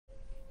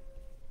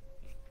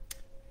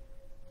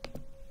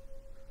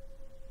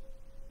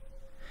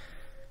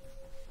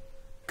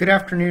Good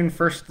afternoon,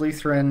 First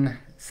Lutheran,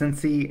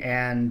 Cincy,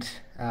 and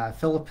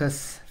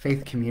Philippus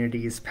Faith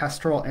Communities.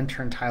 Pastoral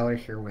Intern Tyler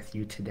here with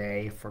you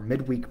today for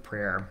midweek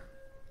prayer.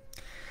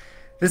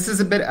 This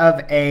is a bit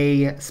of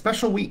a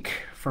special week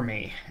for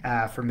me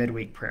for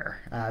midweek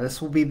prayer.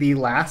 This will be the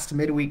last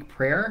midweek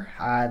prayer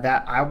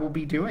that I will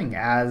be doing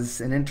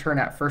as an intern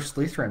at First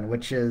Lutheran,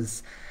 which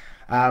is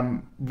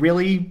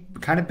really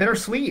kind of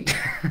bittersweet.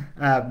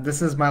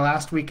 This is my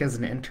last week as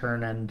an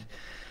intern, and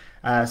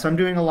so I'm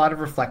doing a lot of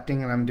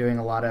reflecting and I'm doing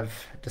a lot of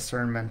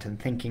discernment and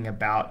thinking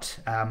about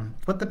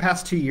what the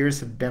past 2 years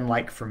have been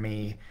like for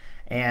me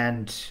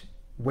and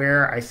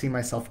where I see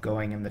myself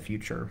going in the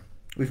future.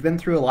 We've been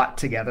through a lot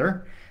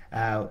together.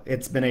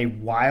 It's been a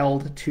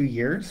wild 2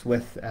 years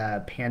with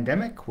a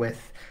pandemic,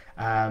 with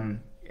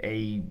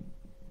a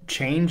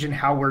change in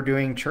how we're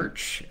doing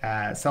church,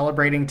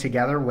 celebrating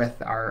together with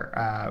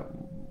our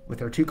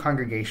two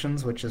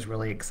congregations, which is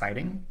really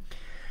exciting.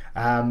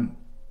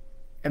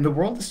 And the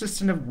world is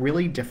just in a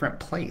really different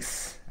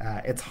place.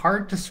 It's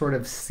hard to sort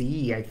of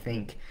see, I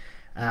think,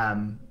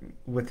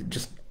 with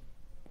just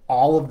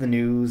all of the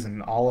news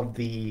and all of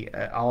the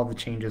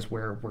changes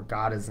where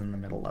God is in the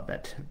middle of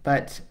it.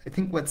 But I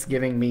think what's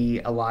giving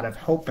me a lot of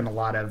hope and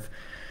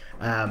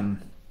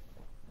um,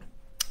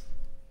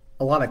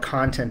 a lot of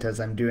content as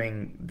I'm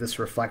doing this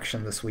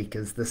reflection this week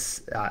is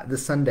this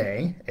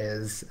Sunday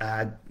is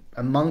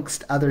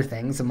amongst other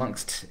things,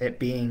 amongst it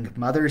being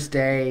Mother's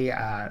Day,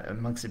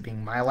 amongst it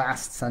being my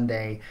last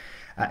Sunday,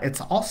 it's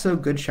also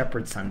Good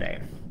Shepherd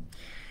Sunday.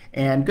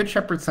 And Good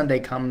Shepherd Sunday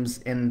comes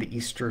in the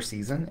Easter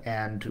season,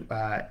 and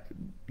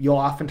you'll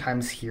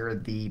oftentimes hear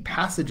the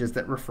passages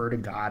that refer to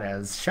God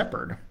as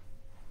shepherd,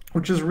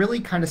 which is really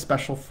kind of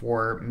special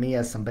for me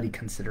as somebody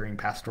considering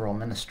pastoral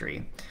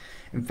ministry.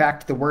 In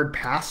fact, the word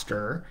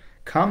pastor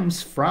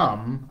comes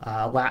from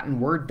a Latin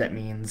word that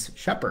means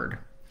shepherd.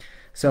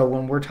 So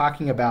when we're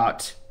talking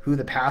about who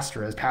the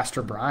pastor is,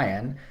 Pastor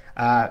Brian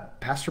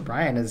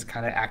is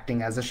kind of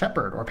acting as a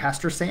shepherd, or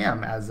Pastor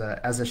Sam as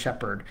a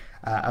shepherd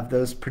of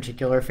those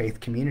particular faith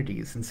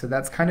communities. And so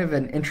that's kind of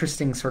an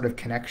interesting sort of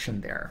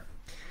connection there.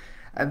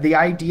 The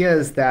idea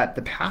is that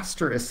the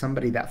pastor is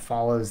somebody that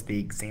follows the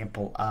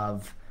example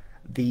of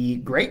the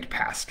great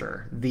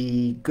pastor,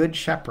 the good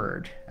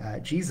shepherd,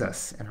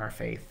 Jesus in our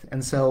faith.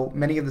 And so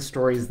many of the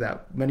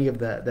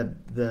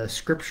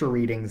scripture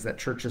readings that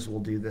churches will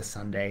do this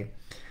Sunday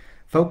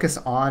focus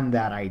on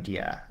that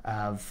idea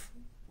of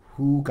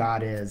who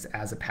God is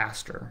as a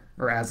pastor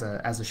or as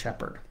a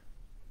shepherd.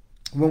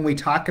 When we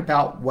talk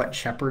about what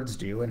shepherds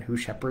do and who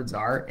shepherds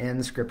are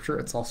in scripture,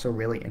 it's also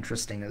really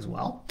interesting as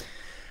well.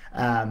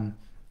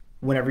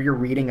 Whenever you're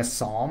reading a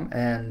psalm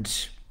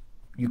and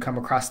you come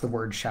across the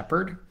word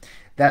shepherd,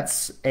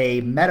 that's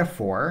a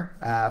metaphor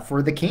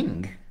for the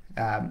king.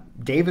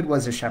 David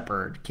was a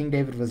shepherd. King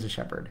David was a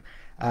shepherd,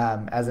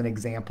 as an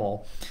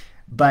example.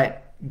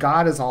 But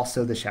God is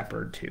also the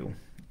shepherd too.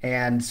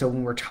 And so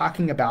when we're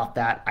talking about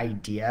that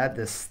idea,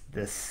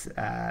 this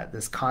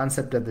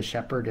concept of the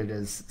shepherd, it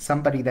is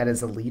somebody that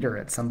is a leader.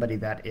 It's somebody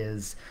that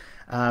is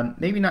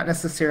maybe not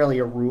necessarily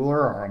a ruler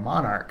or a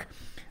monarch,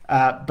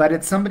 but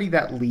it's somebody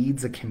that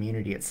leads a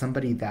community. It's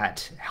somebody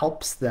that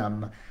helps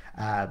them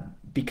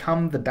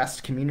become the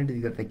best community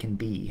that they can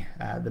be,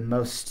 the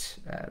most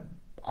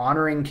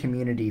honoring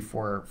community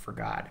for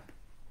God.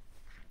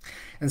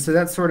 And so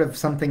that's sort of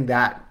something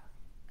that,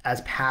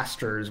 as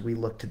pastors, we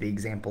look to the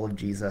example of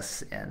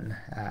Jesus in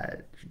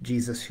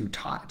Jesus who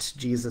taught,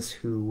 Jesus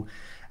who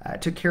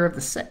took care of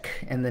the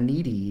sick and the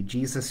needy,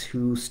 Jesus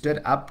who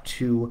stood up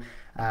to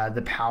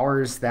the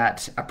powers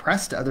that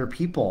oppressed other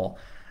people,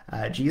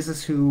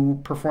 Jesus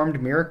who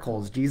performed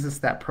miracles, Jesus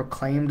that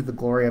proclaimed the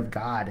glory of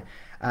God.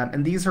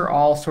 And these are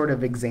all sort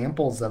of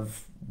examples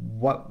of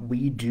what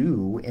we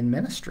do in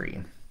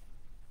ministry.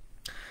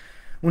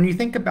 When you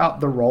think about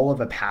the role of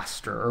a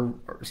pastor,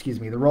 or excuse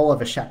me, the role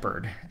of a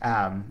shepherd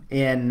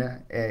in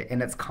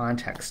its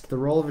context, the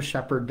role of a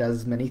shepherd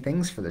does many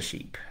things for the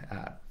sheep.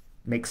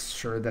 Makes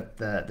sure that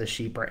the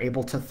sheep are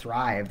able to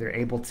thrive. They're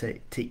able to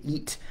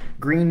eat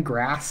green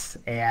grass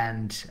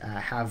and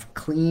have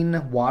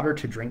clean water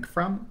to drink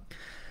from.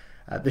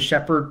 The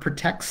shepherd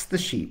protects the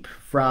sheep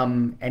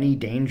from any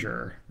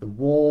danger, the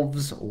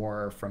wolves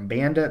or from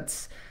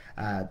bandits.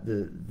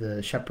 The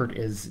shepherd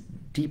is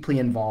deeply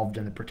involved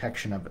in the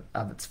protection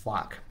of its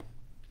flock.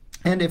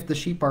 And if the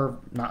sheep are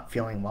not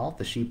feeling well, if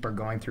the sheep are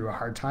going through a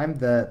hard time,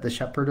 the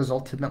shepherd is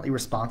ultimately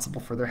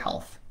responsible for their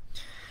health.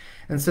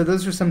 And so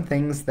those are some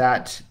things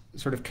that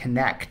sort of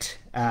connect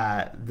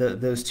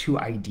those two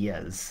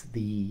ideas,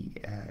 the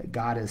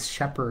God as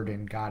shepherd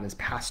and God as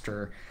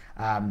pastor,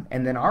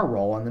 and then our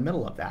role in the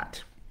middle of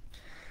that.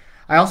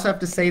 I also have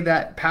to say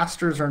that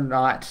pastors are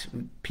not,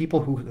 people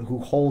who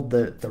hold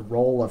the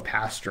role of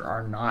pastor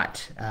are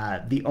not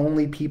the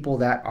only people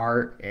that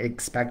are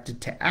expected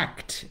to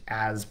act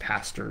as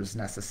pastors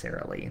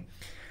necessarily,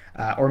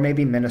 or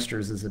maybe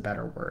ministers is a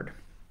better word.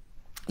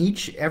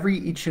 Each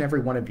and every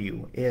one of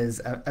you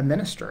is a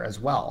minister as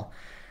well.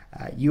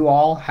 You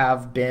all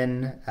have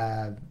been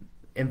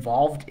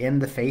involved in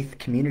the faith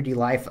community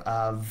life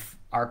of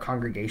our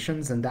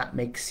congregations, and that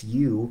makes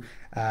you,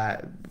 uh,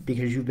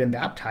 because you've been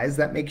baptized,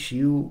 that makes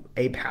you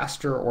a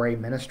pastor or a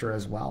minister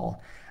as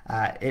well.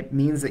 It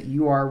means that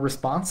you are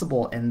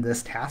responsible in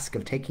this task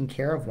of taking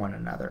care of one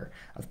another,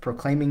 of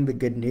proclaiming the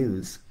good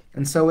news.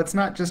 And so it's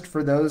not just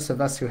for those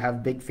of us who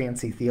have big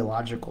fancy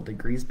theological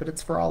degrees, but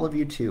it's for all of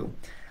you too.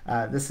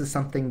 This is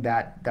something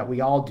that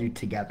we all do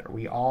together.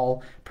 We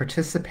all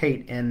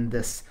participate in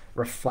this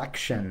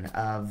reflection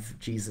of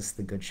Jesus,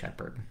 the Good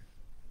Shepherd.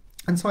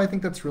 And so I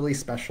think that's really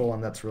special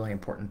and that's really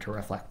important to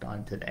reflect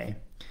on today.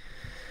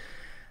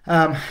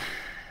 Um,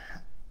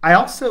 I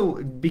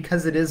also,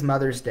 because it is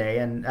Mother's Day,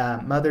 and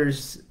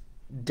Mother's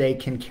Day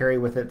can carry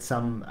with it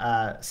some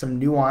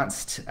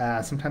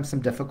nuanced, sometimes some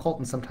difficult,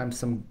 and sometimes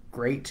some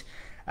great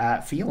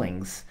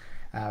feelings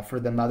for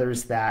the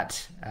mothers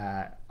that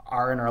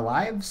are in our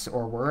lives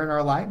or were in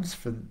our lives,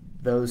 for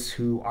those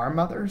who are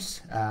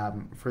mothers,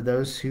 for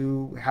those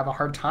who have a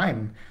hard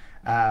time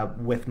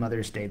with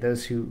Mother's Day,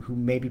 those who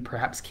maybe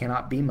perhaps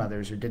cannot be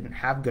mothers or didn't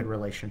have good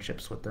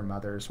relationships with their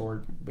mothers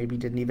or maybe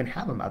didn't even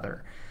have a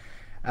mother.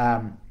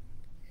 Um,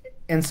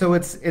 and so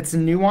it's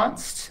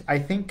nuanced. I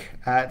think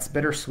it's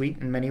bittersweet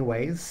in many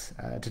ways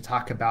to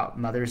talk about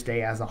Mother's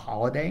Day as a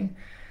holiday.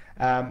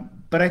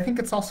 But I think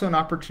it's also an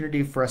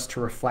opportunity for us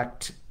to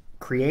reflect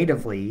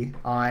creatively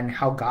on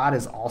how God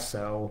is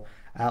also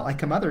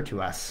like a mother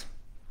to us.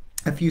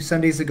 A few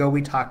Sundays ago,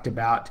 we talked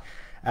about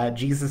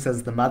Jesus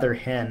as the mother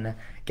hen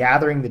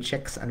gathering the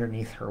chicks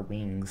underneath her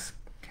wings.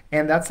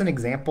 And that's an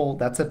example,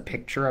 that's a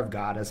picture of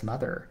God as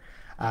mother.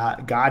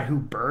 God who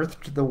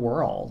birthed the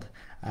world.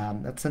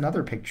 That's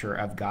another picture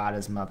of God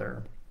as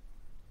mother.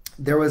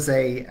 There was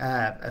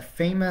a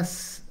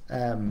famous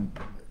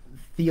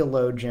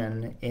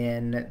theologian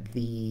in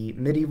the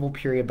medieval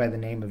period by the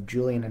name of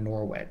Julian of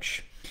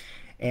Norwich.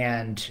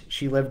 And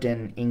she lived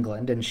in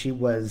England, and she's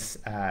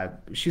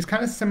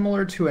kind of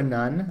similar to a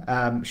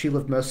nun. She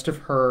lived most of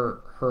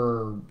her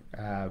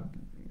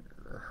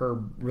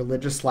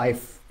religious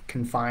life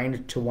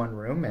confined to one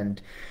room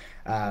and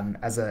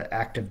as an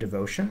act of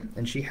devotion.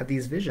 And she had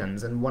these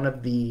visions, and one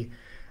of the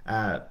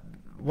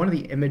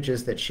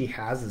images that she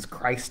has is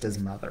Christ as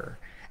mother.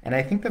 And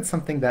I think that's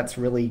something that's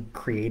really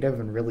creative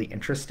and really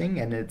interesting.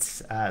 And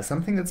it's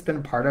something that's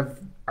been part of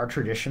our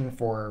tradition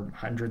for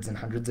hundreds and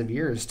hundreds of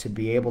years to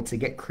be able to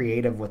get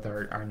creative with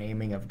our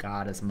naming of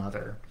God as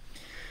mother.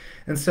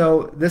 And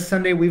so this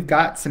Sunday, we've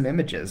got some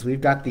images.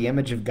 We've got the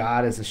image of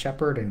God as a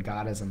shepherd and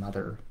God as a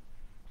mother.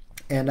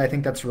 And I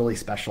think that's really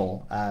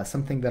special,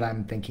 something that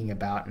I'm thinking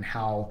about and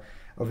how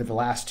over the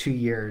last 2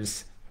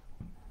 years,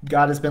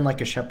 God has been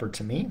like a shepherd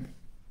to me,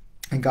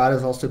 and God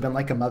has also been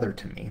like a mother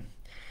to me.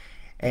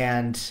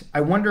 And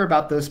I wonder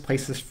about those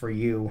places for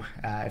you,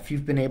 if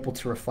you've been able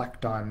to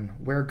reflect on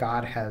where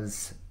God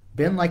has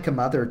been like a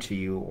mother to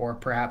you, or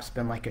perhaps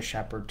been like a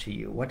shepherd to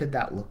you. What did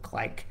that look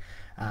like?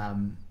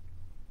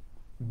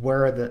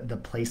 Where are the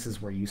places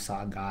where you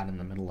saw God in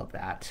the middle of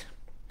that?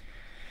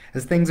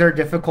 As things are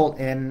difficult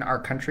in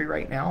our country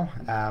right now,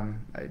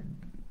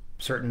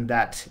 certain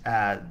that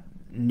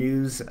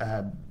news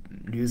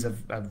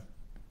of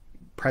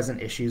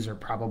present issues are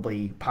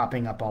probably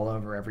popping up all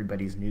over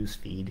everybody's news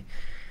feed.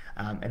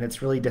 And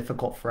it's really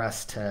difficult for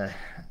us to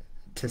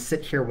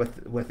sit here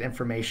with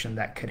information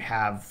that could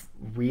have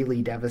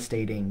really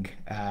devastating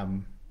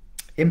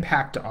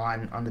impact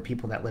on the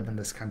people that live in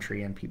this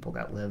country and people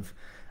that live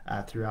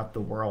throughout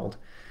the world.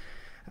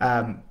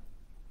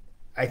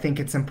 I think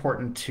it's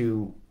important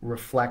to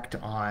reflect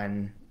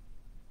on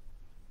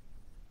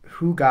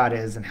who God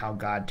is and how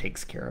God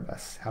takes care of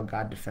us, how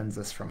God defends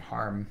us from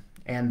harm,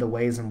 and the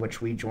ways in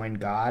which we join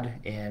God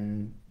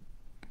in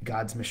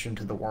God's mission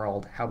to the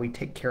world, how we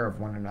take care of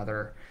one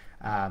another,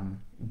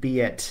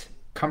 be it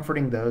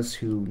comforting those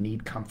who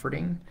need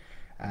comforting,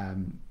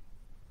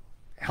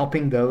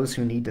 helping those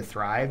who need to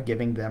thrive,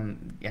 giving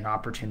them an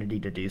opportunity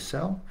to do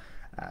so,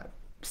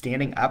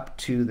 standing up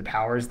to the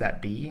powers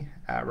that be,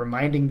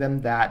 reminding them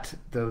that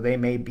though they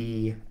may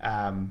be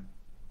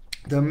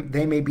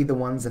the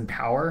ones in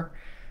power,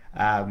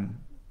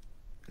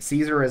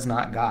 Caesar is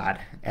not God,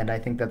 and I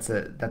think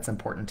that's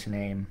important to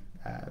name.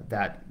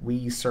 That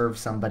we serve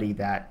somebody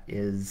that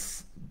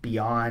is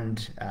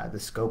beyond the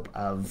scope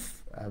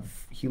of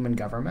human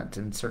government,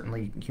 and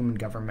certainly human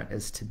government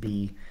is to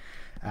be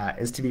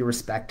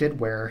respected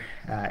where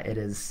it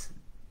is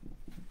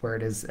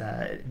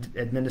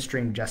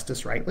administering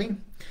justice rightly.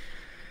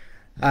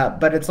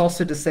 But it's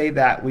also to say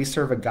that we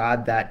serve a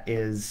God that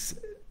is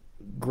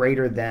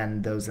greater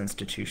than those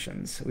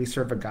institutions. We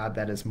serve a God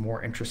that is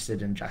more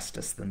interested in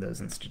justice than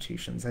those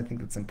institutions. I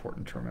think that's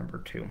important to remember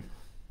too.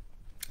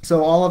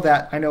 So all of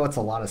that, I know it's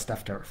a lot of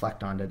stuff to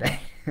reflect on today,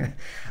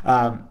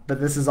 but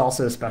this is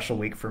also a special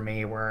week for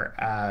me where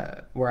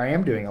I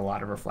am doing a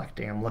lot of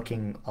reflecting. I'm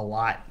looking a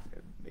lot,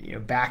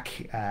 back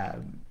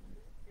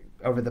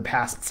over the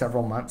past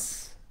several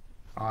months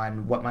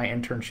on what my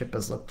internship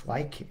has looked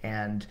like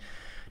and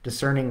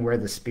discerning where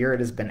the Spirit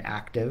has been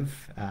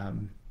active.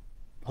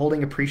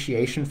 holding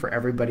appreciation for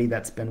everybody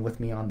that's been with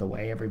me on the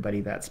way,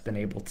 everybody that's been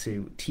able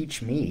to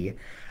teach me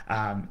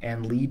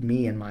and lead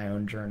me in my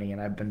own journey. And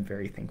I've been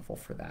very thankful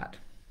for that.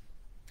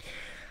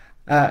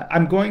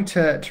 I'm going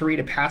to read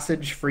a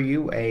passage for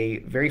you, a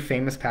very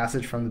famous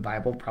passage from the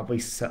Bible, probably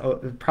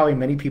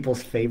many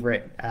people's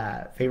favorite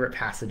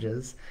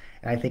passages,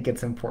 and I think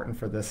it's important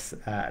for this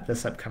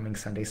upcoming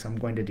Sunday. So I'm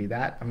going to do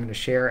that. I'm going to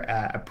share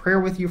a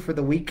prayer with you for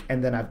the week,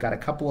 and then I've got a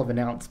couple of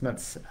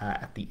announcements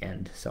at the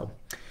end. So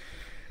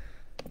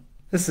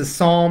this is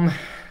Psalm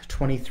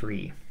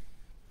 23.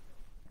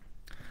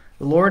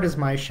 The Lord is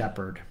my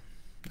shepherd;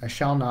 I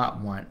shall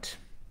not want.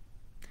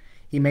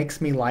 He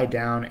makes me lie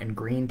down in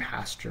green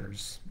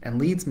pastures and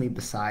leads me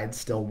beside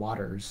still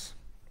waters.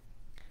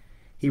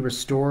 He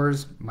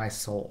restores my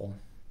soul.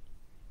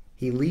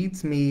 He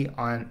leads me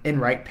in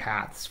right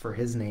paths for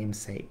his name's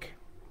sake.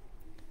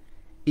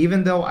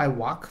 Even though I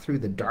walk through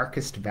the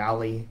darkest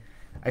valley,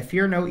 I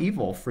fear no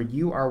evil, for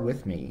you are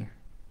with me.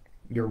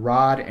 Your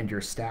rod and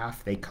your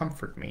staff, they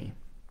comfort me.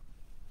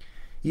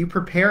 You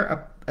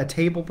prepare a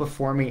table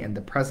before me in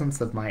the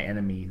presence of my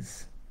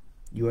enemies.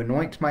 You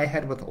anoint my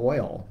head with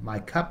oil, my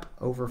cup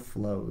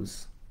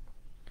overflows.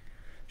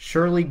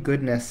 Surely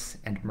goodness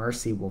and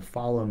mercy will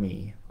follow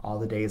me all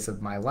the days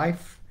of my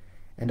life,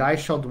 and I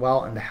shall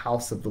dwell in the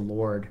house of the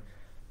Lord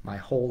my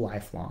whole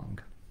life long.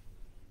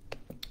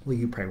 Will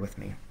you pray with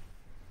me?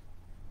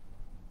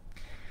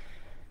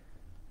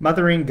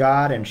 Mothering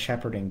God and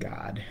shepherding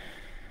God,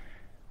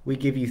 we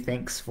give you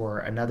thanks for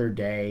another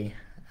day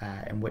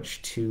in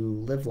which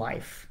to live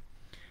life.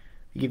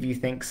 We give you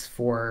thanks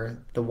for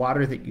the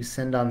water that you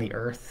send on the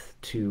earth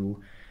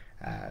to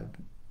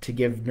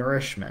give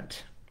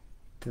nourishment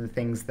to the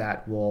things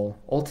that will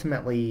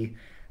ultimately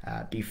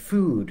be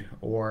food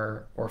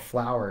or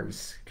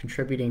flowers,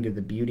 contributing to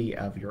the beauty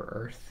of your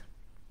earth.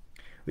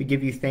 We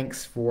give you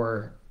thanks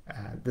for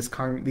these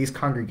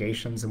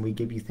congregations, and we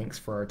give you thanks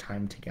for our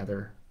time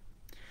together.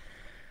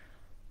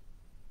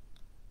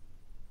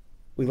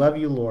 We love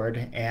you,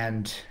 Lord,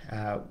 and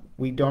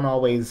we don't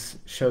always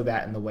show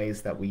that in the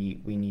ways that we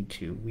need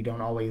to. We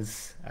don't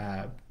always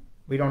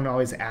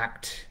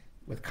act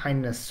with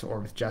kindness or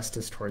with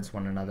justice towards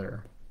one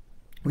another.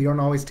 We don't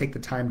always take the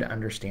time to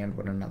understand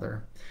one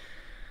another.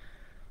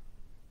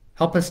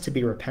 Help us to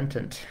be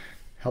repentant.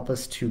 Help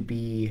us to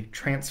be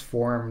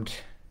transformed,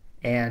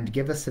 and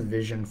give us a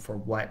vision for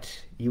what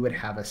you would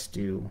have us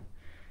do,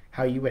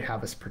 how you would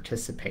have us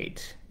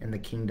participate in the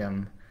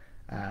kingdom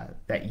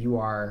that you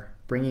are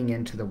bringing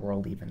into the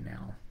world even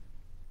now.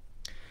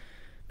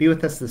 Be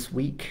with us this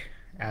week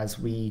as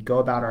we go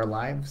about our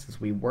lives,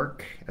 as we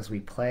work, as we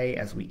play,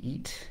 as we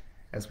eat,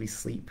 as we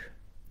sleep.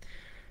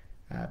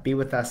 Be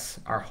with us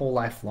our whole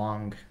life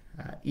long,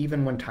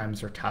 even when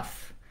times are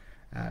tough.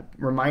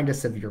 Remind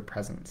us of your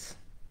presence.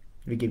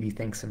 We give you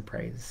thanks and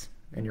praise.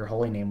 In your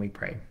holy name we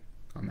pray.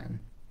 Amen.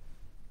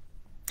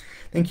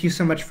 Thank you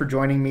so much for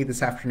joining me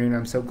this afternoon.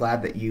 I'm so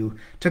glad that you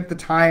took the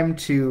time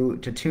to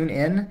tune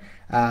in.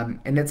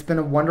 And it's been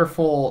a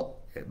wonderful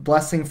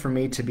blessing for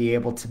me to be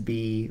able to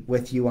be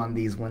with you on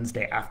these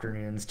Wednesday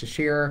afternoons to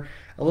share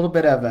a little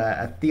bit of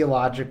a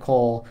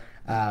theological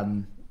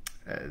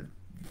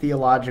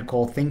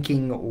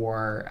thinking,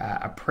 or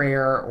a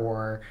prayer,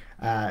 or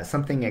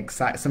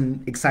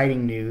some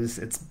exciting news.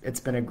 It's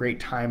been a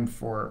great time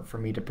for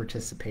me to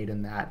participate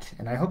in that,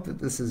 and I hope that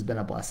this has been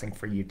a blessing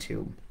for you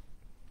too.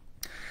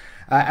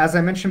 As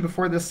I mentioned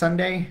before, this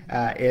Sunday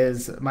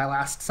is my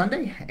last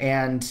Sunday,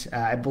 and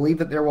I believe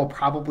that there will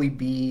probably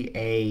be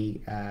a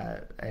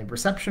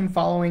reception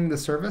following the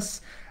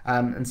service.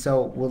 And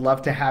so we'd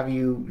love to have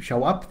you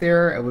show up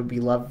there. It would be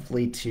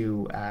lovely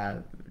to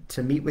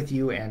meet with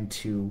you and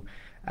to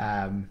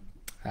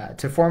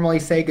formally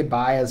say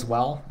goodbye as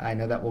well. I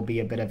know that will be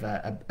a bit of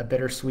a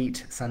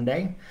bittersweet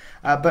Sunday,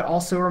 but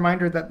also a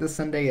reminder that this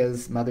Sunday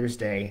is Mother's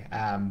Day.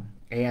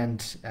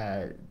 And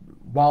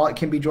while it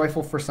can be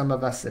joyful for some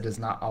of us, it is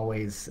not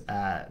always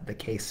the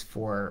case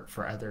for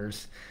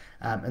others.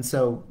 And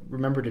so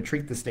remember to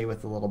treat this day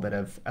with a little bit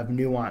of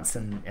nuance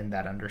and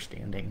that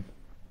understanding.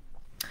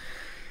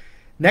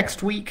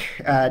 Next week,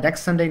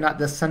 next Sunday, not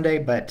this Sunday,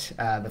 but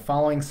the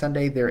following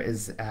Sunday, there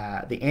is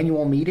the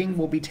annual meeting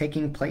will be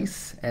taking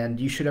place, and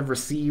you should have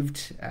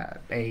received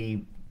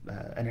an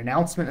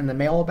announcement in the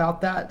mail about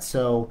that.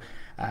 So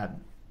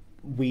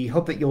we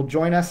hope that you'll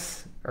join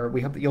us,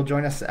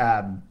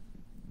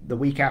 the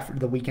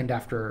weekend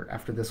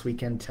after this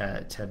weekend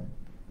to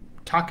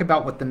talk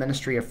about what the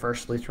ministry of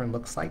First Lutheran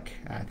looks like.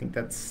 I think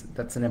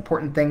that's an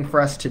important thing for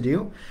us to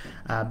do,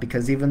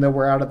 because even though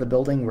we're out of the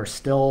building, we are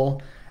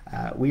still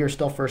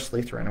First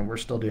Lutheran, and we're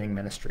still doing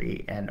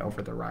ministry and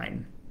over the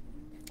Rhine.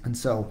 And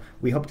so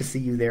we hope to see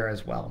you there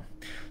as well.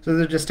 So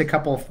those are just a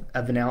couple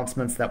of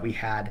announcements that we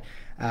had.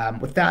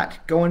 With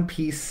that, go in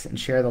peace and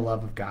share the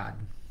love of God.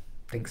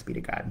 Thanks be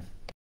to God.